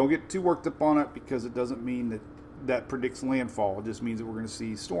don't get too worked up on it, because it doesn't mean that predicts landfall. It just means that we're going to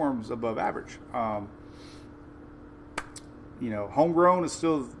see storms above average. Homegrown is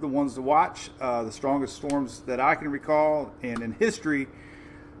still the ones to watch. The strongest storms that I can recall, and in history,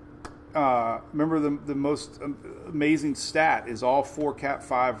 remember the most amazing stat is all 4 Cat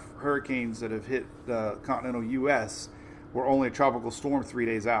 5 hurricanes that have hit the continental U.S. were only a tropical storm 3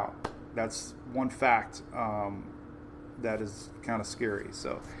 days out. That's one fact that is kind of scary.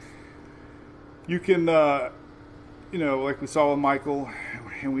 So you can, like we saw with Michael,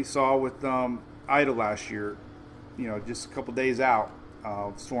 and we saw with Ida last year, just a couple days out,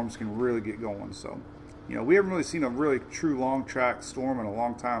 storms can really get going. So we haven't really seen a really true long track storm in a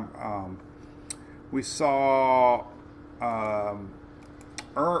long time. We saw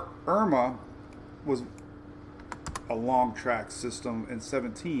Irma was a long track system in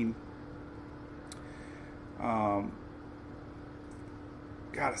 17. God,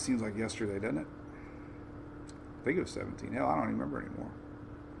 it seems like yesterday, doesn't it? I think it was 17. Hell, I don't even remember anymore.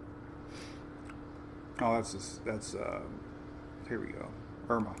 Oh, that's here we go.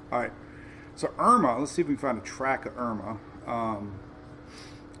 Irma. All right. So Irma, let's see if we can find a track of Irma.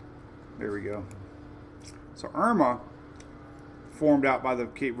 There we go. So Irma formed out by the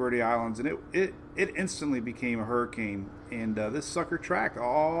Cape Verde Islands, and it instantly became a hurricane, and this sucker tracked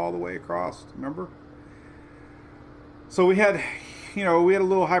all the way across. Remember? So we had a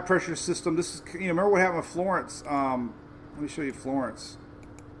little high pressure system. This is remember what happened with Florence? Let me show you Florence.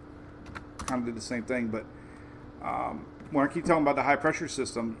 Kind of did the same thing, but when I keep talking about the high pressure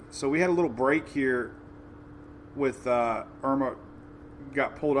system, so we had a little break here with Irma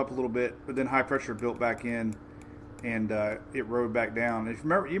got pulled up a little bit, but then high pressure built back in, and it rode back down. If you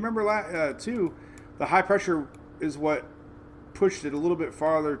remember too, the high pressure is what pushed it a little bit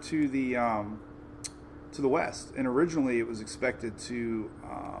farther to the west, and originally it was expected to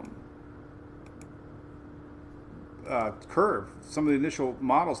curve. Some of the initial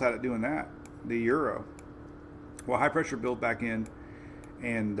models had it doing that, the Euro. Well, high pressure built back in,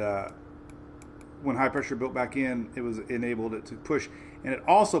 and when high pressure built back in, it was enabled it to push, and it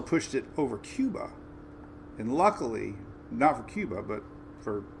also pushed it over Cuba. And luckily, not for Cuba, but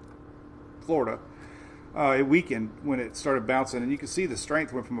for Florida, it weakened when it started bouncing, and you can see the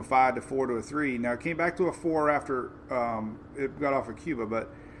strength went from a 5 to 4 to a 3. Now it came back to a 4 after it got off of Cuba,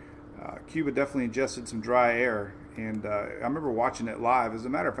 but Cuba definitely ingested some dry air, and I remember watching it live. As a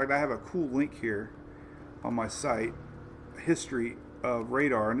matter of fact, I have a cool link here on my site, history of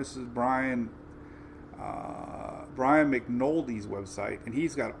radar, and this is Brian McNoldy's website, and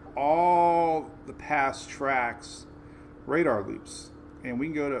he's got all the past tracks radar loops. And we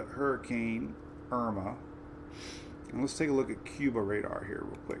can go to Hurricane Irma, and let's take a look at Cuba radar here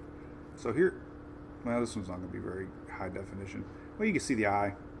real quick. So here, well, this one's not going to be very high definition. Well, you can see the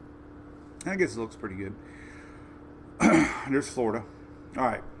eye. I guess it looks pretty good. There's Florida. All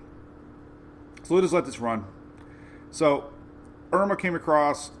right. So we'll just let this run. So Irma came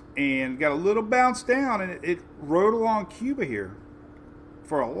across and got a little bounce down, and it rode along Cuba here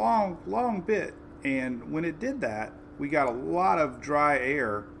for a long bit. And when it did that, we got a lot of dry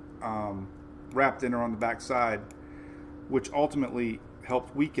air wrapped in her on the backside, which ultimately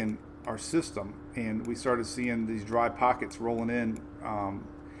helped weaken our system. And we started seeing these dry pockets rolling in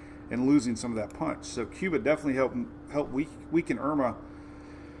and losing some of that punch. So Cuba definitely helped weaken Irma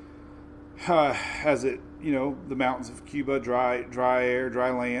as it, the mountains of Cuba, dry air,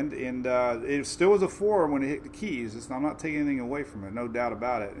 dry land, and it still was a 4 when it hit the Keys. I'm not taking anything away from it, no doubt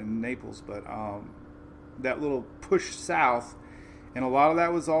about it, in Naples, but that little push south, and a lot of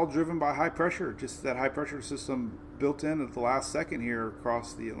that was all driven by high pressure, just that high pressure system built in at the last second here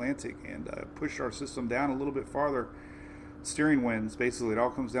across the Atlantic and pushed our system down a little bit farther. Steering winds, basically, it all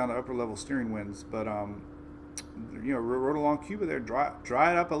comes down to upper level steering winds. But rode along Cuba there,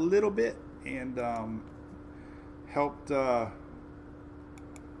 dried up a little bit, and helped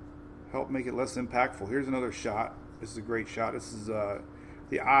make it less impactful. Here's another shot. This is a great shot. This is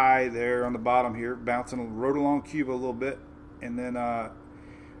the eye there on the bottom here, rode along Cuba a little bit, and then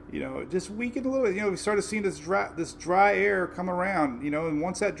just weakened a little bit. We started seeing this dry air come around, and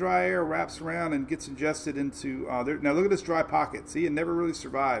once that dry air wraps around and gets ingested into now look at this dry pocket. See, it never really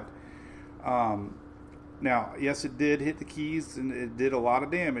survived. Now, yes, it did hit the Keys and it did a lot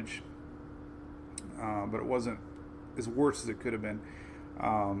of damage, but it wasn't as worse as it could have been.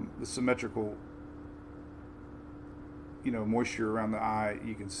 The symmetrical moisture around the eye,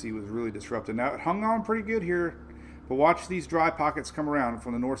 you can see, was really disrupted. Now, it hung on pretty good here, but watch these dry pockets come around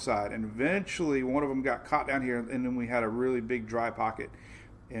from the north side, and eventually one of them got caught down here, and then we had a really big dry pocket.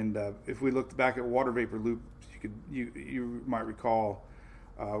 And if we looked back at water vapor loop, you might recall,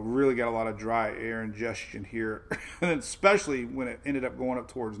 really got a lot of dry air ingestion here, and especially when it ended up going up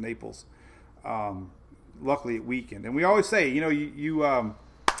towards Naples. Luckily, it weakened, and we always say, you want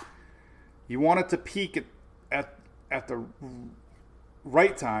it to peak at the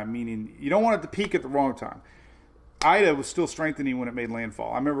right time, meaning you don't want it to peak at the wrong time. Ida was still strengthening when it made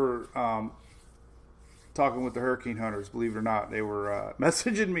landfall. I remember talking with the hurricane hunters. Believe it or not, they were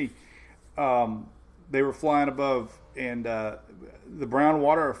messaging me. They were flying above, and the brown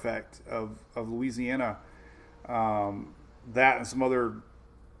water effect of Louisiana, that and some other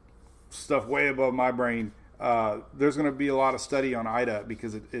stuff way above my brain. There's going to be a lot of study on Ida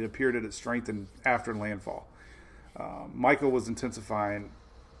because it appeared that it strengthened after landfall. Michael was intensifying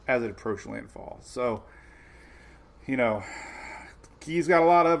as it approached landfall. So, Keys got a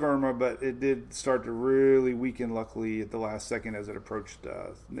lot of Irma, but it did start to really weaken, luckily, at the last second as it approached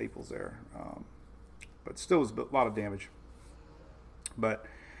Naples there. But still was a lot of damage. But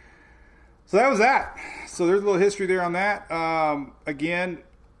so that was that. So there's a little history there on that. Again,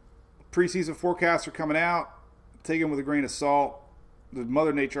 preseason forecasts are coming out. Take them with a grain of salt. The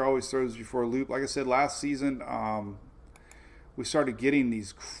Mother Nature always throws you for a loop. Like I said, last season, we started getting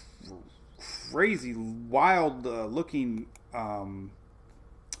these crazy, wild looking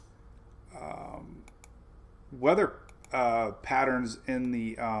weather patterns in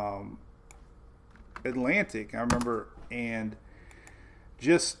the Atlantic. I remember, and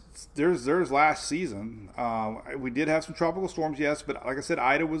just there's last season. We did have some tropical storms, yes, but like I said,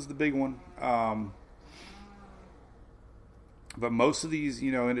 Ida was the big one. But most of these,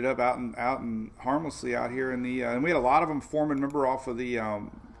 ended up out and harmlessly out here in the, and we had a lot of them forming, remember, off of the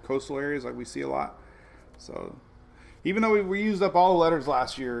coastal areas, like we see a lot. So, even though we used up all the letters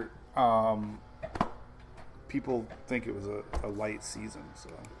last year, people think it was a light season. So,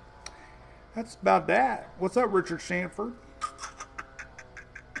 that's about that. What's up, Richard Shanford?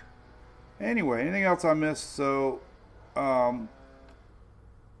 Anyway, anything else I missed? So,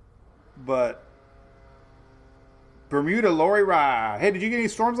 but Bermuda, Lori Rye. Hey, did you get any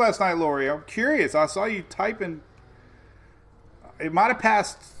storms last night, Lori? I'm curious. I saw you typing. It might have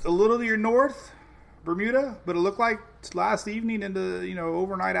passed a little to your north, Bermuda, but it looked like last evening into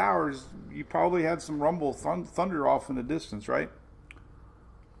overnight hours, you probably had some rumble thunder off in the distance, right?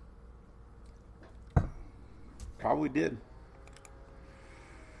 Probably did.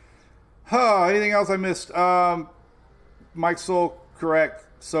 Anything else I missed? Mike Soul, correct.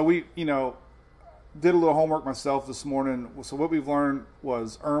 So we, did a little homework myself this morning. So what we've learned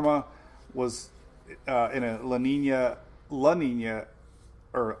was Irma was in a La Nina,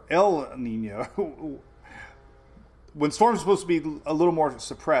 or El Nino. When storms are supposed to be a little more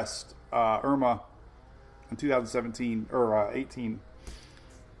suppressed, Irma in 2017 or 18.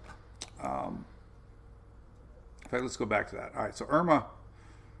 In fact, let's go back to that. All right, so Irma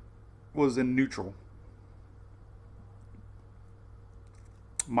was in neutral.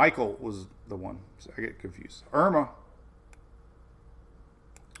 Michael was the one. So I get confused. Irma,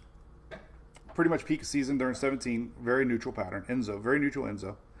 pretty much peak season during 17, very neutral pattern. Enzo, very neutral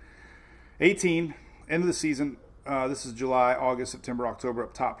Enzo. 18, end of the season. This is July, August, September, October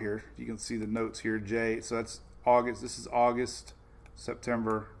up top here. You can see the notes here, J. So that's August. This is August,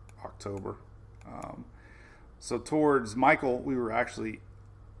 September, October. So towards Michael, we were actually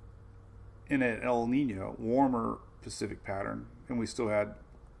in an El Nino, warmer Pacific pattern, and we still had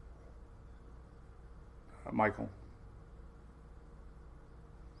Michael.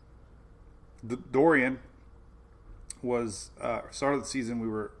 Dorian was start of the season. We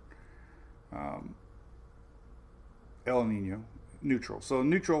were El Nino, neutral. So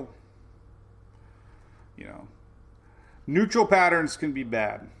neutral, Neutral patterns can be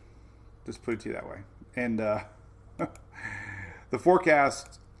bad. Just put it to you that way. And the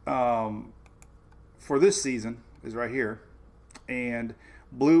forecast for this season is right here. And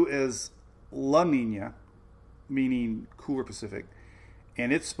blue is La Nina, meaning cooler Pacific.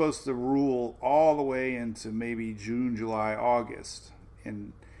 And it's supposed to rule all the way into maybe June, July, August.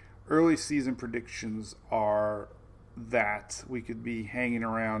 And early season predictions are that we could be hanging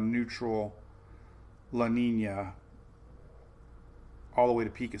around neutral La Nina all the way to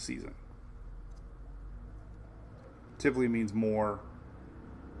peak of season. Typically means more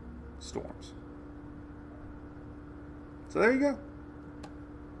storms. So there you go.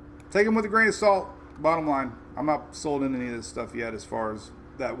 Take them with a grain of salt. Bottom line, I'm not sold in any of this stuff yet as far as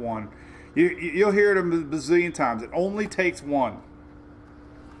that one. You'll hear it a bazillion times. It only takes one.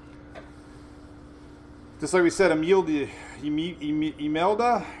 Just like we said, Imelda.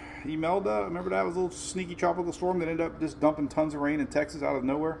 Remember that was a little sneaky tropical storm that ended up just dumping tons of rain in Texas out of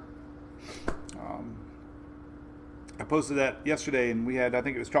nowhere. I posted that yesterday, and we had, I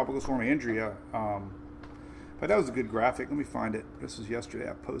think it was Tropical Storm Andrea. But that was a good graphic. Let me find it. This was yesterday.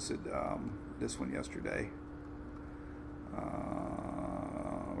 I posted this one yesterday.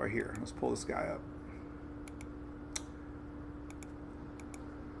 Right here. Let's pull this guy up.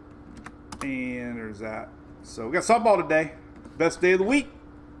 And there's that. So we got softball today. Best day of the week.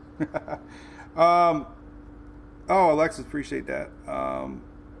 Oh, Alexis, appreciate that.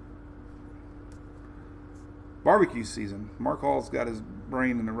 Barbecue season. Mark Hall's got his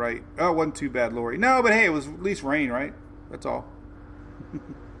brain in the right. Oh, it wasn't too bad, Lori. No, but hey, it was at least rain, right? That's all.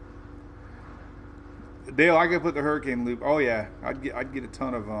 Dale, I could put the hurricane loop. Oh yeah, I'd get a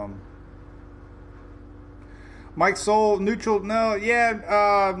ton of Mike Soul, neutral. No,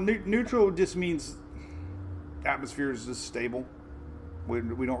 yeah, neutral just means atmosphere is just stable. We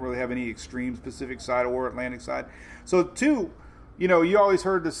don't really have any extremes, Pacific side or Atlantic side. So two, you always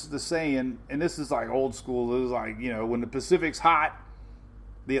heard the saying, and this is like old school. It was like, when the Pacific's hot,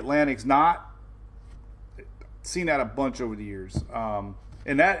 the Atlantic's not. Seen that a bunch over the years.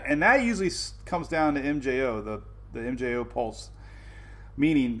 And that usually comes down to MJO, the MJO pulse,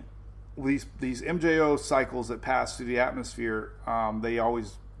 meaning these MJO cycles that pass through the atmosphere,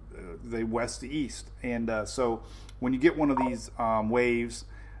 they west to east, and so when you get one of these waves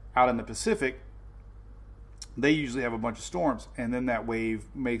out in the Pacific, they usually have a bunch of storms, and then that wave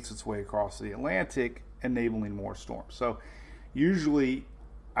makes its way across the Atlantic, enabling more storms. So usually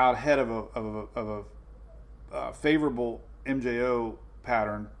out ahead of a favorable MJO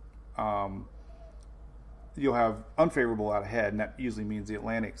pattern, you'll have unfavorable out ahead, and that usually means the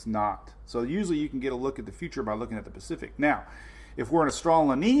Atlantic's not. So usually you can get a look at the future by looking at the Pacific. Now, if we're in a strong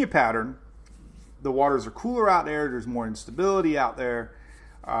La Nina pattern, the waters are cooler out there, there's more instability out there,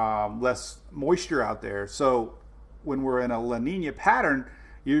 less moisture out there. So when we're in a La Nina pattern,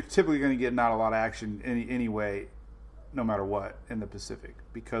 you're typically going to get not a lot of action anyway, no matter what, in the Pacific,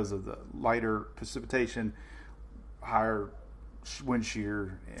 because of the lighter precipitation, higher wind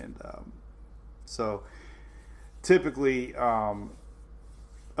shear, and so typically a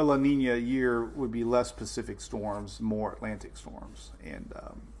La Nina year would be less Pacific storms, more Atlantic storms, and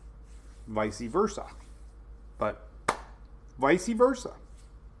vice versa. But vice versa.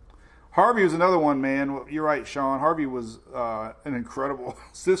 Harvey was another one, man. You're right, Sean. Harvey was an incredible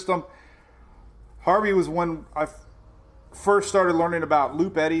system. Harvey was when I first started learning about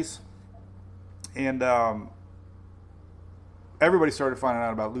loop eddies, and everybody started finding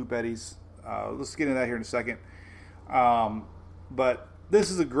out about loop eddies. Let's get into that here in a second. But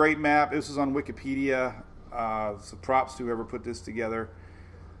this is a great map. This is on Wikipedia. So props to whoever put this together.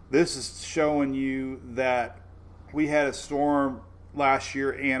 This is showing you that we had a storm last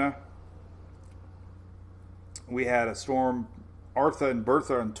year, Anna. We had a storm, Artha and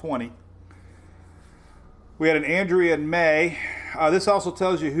Bertha in 20. We had an Andrea in May. This also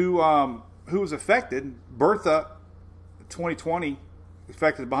tells you who was affected. Bertha, 2020,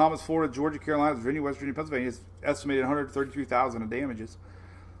 affected Bahamas, Florida, Georgia, Carolina, Virginia, West Virginia, Pennsylvania. It's estimated 133,000 in damages.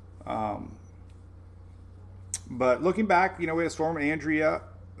 But looking back, we had a storm, Andrea,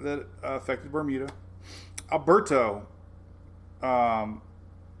 that affected Bermuda. Alberto,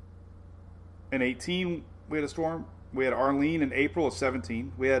 in 18, we had a storm. We had Arlene in April of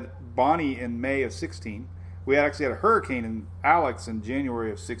 17. We had Bonnie in May of 16. We actually had a hurricane in Alex in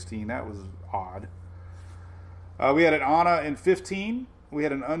January of 16. That was odd. We had an Anna in 15. We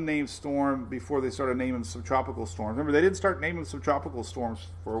had an unnamed storm before they started naming subtropical storms. Remember, they didn't start naming subtropical storms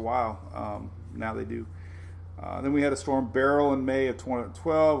for a while. Now they do. Then we had a storm Beryl in May of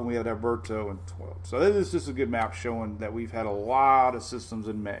 2012, and we had Alberto in 12. So this is just a good map showing that we've had a lot of systems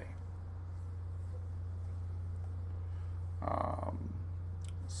in May.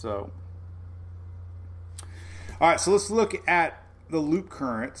 So, all right, so let's look at the loop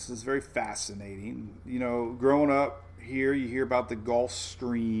currents. It's very fascinating. You know, growing up here, you hear about the Gulf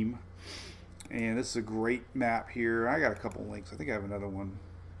Stream, and this is a great map here. I got a couple links. I think I have another one.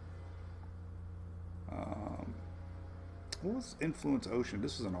 What was influence ocean?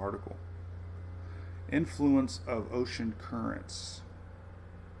 This is an article. Influence of ocean currents.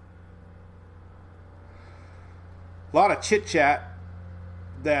 A lot of chit chat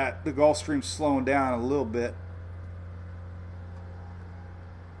that the Gulf Stream's slowing down a little bit.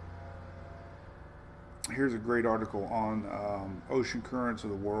 Here's a great article on ocean currents of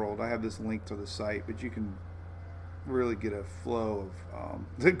the world. I have this link to the site, but you can really get a flow of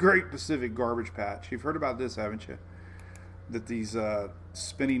the Great Pacific Garbage Patch. You've heard about this, haven't you? That these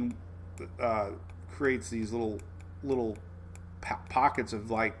spinning creates these little pockets of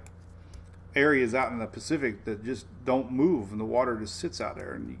like areas out in the Pacific that just don't move, and the water just sits out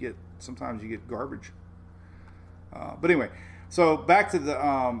there, and sometimes you get garbage. But anyway, so back to the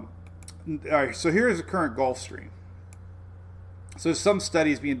all right. So here's the current Gulf Stream. So there's some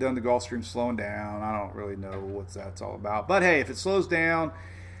studies being done. The Gulf Stream slowing down. I don't really know what that's all about. But hey, if it slows down,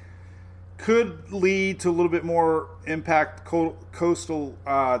 could lead to a little bit more impact coastal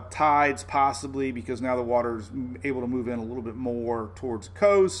tides, possibly, because now the water's able to move in a little bit more towards the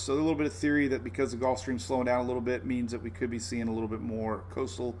coast. So a little bit of theory that because the Gulf Stream's slowing down a little bit means that we could be seeing a little bit more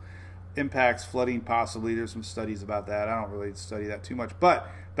coastal impacts, flooding, possibly. There's some studies about that. I don't really study that too much. But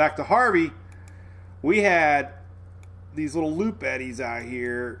back to Harvey, we had these little loop eddies out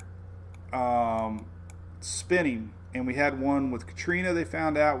here spinning, and we had one with Katrina. They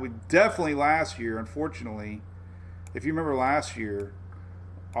found out we definitely last year, unfortunately, if you remember last year,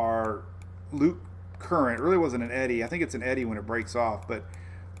 our loop current really wasn't an eddy. I think it's an eddy when it breaks off, but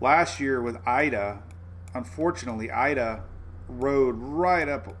last year with Ida, unfortunately, Ida rode right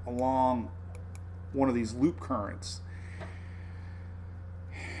up along one of these loop currents.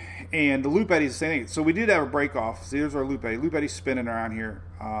 And the loop eddy is the same thing. So we did have a break off. So here's our loop eddy. Loop eddy's spinning around here.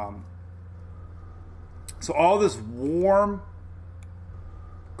 So all this warm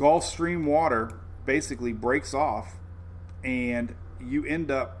Gulf Stream water basically breaks off, and you end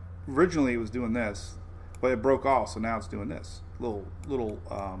up, originally it was doing this, but it broke off, so now it's doing this. Little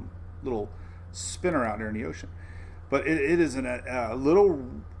spinner out there in the ocean. But it is a little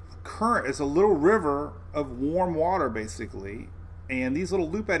current. It's a little river of warm water, basically. And these little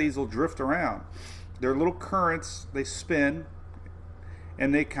loop eddies will drift around. They're little currents. They spin,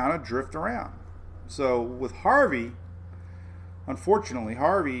 and they kind of drift around. So with Harvey, unfortunately,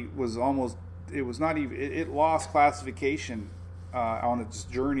 Harvey was almost, it was not even, it lost classification on its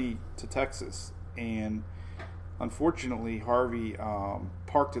journey to Texas. And unfortunately, Harvey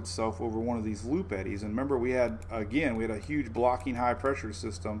parked itself over one of these loop eddies. And remember, we had a huge blocking high pressure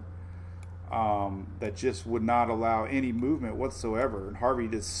system that just would not allow any movement whatsoever. And Harvey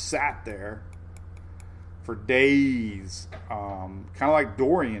just sat there for days, kind of like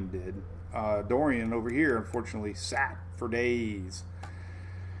Dorian did. Dorian over here, unfortunately, sat for days.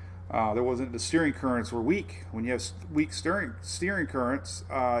 The steering currents were weak. When you have weak steering currents,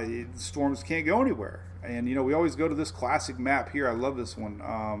 storms can't go anywhere. And, you know, we always go to this classic map here. I love this one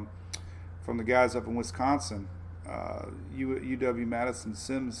from the guys up in Wisconsin, UW Madison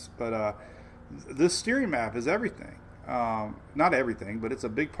Sims. But this steering map is everything. Not everything, but it's a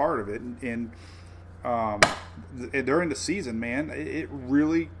big part of it. And during the season, man, it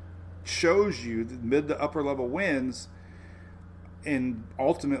really shows you the mid to upper level winds and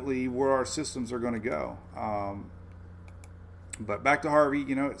ultimately where our systems are going to go. But back to Harvey,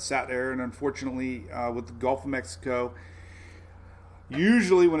 you know, it sat there, and unfortunately with the Gulf of Mexico,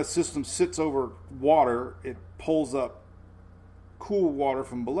 usually when a system sits over water, it pulls up cool water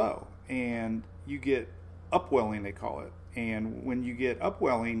from below, and you get upwelling, they call it. And when you get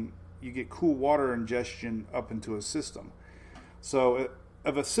upwelling, you get cool water ingestion up into a system. So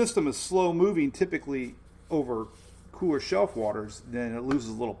if a system is slow moving, typically over cooler shelf waters, then it loses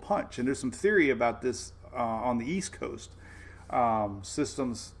a little punch. And there's some theory about this on the East Coast.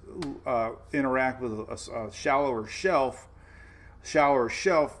 Systems interact with a shallower shelf. Shallower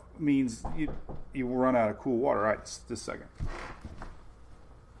shelf means you run out of cool water. All right, just a second.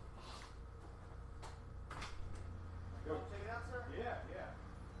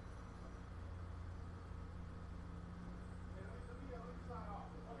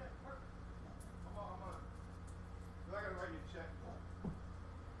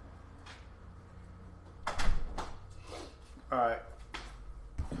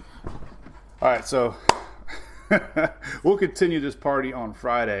 All right, so we'll continue this party on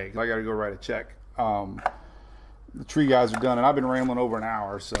Friday. I got to go write a check. the tree guys are done, and I've been rambling over an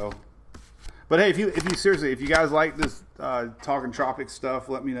hour. So, but hey, if you seriously, if you guys like this talking tropics stuff,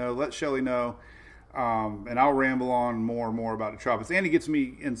 let me know. Let Shelly know, and I'll ramble on more and more about the tropics. And it gets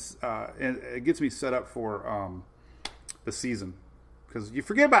me it gets me set up for the season, because you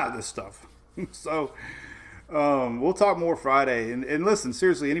forget about this stuff. So. We'll talk more Friday. And listen,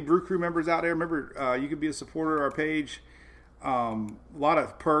 seriously, any Brew Crew members out there, remember, you can be a supporter of our page. A lot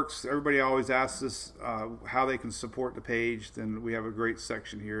of perks. Everybody always asks us how they can support the page. Then we have a great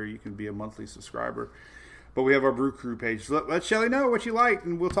section here. You can be a monthly subscriber. But we have our Brew Crew page. Let Shelly know what you like,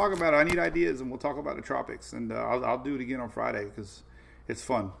 and we'll talk about it. I need ideas, and we'll talk about the tropics. And I'll do it again on Friday because it's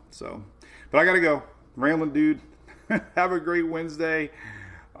fun. So, but I got to go. Rambling dude. Have a great Wednesday.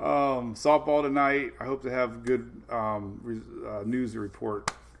 Softball tonight. I hope to have good news to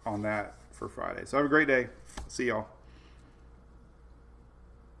report on that for Friday. So have a great day. See y'all.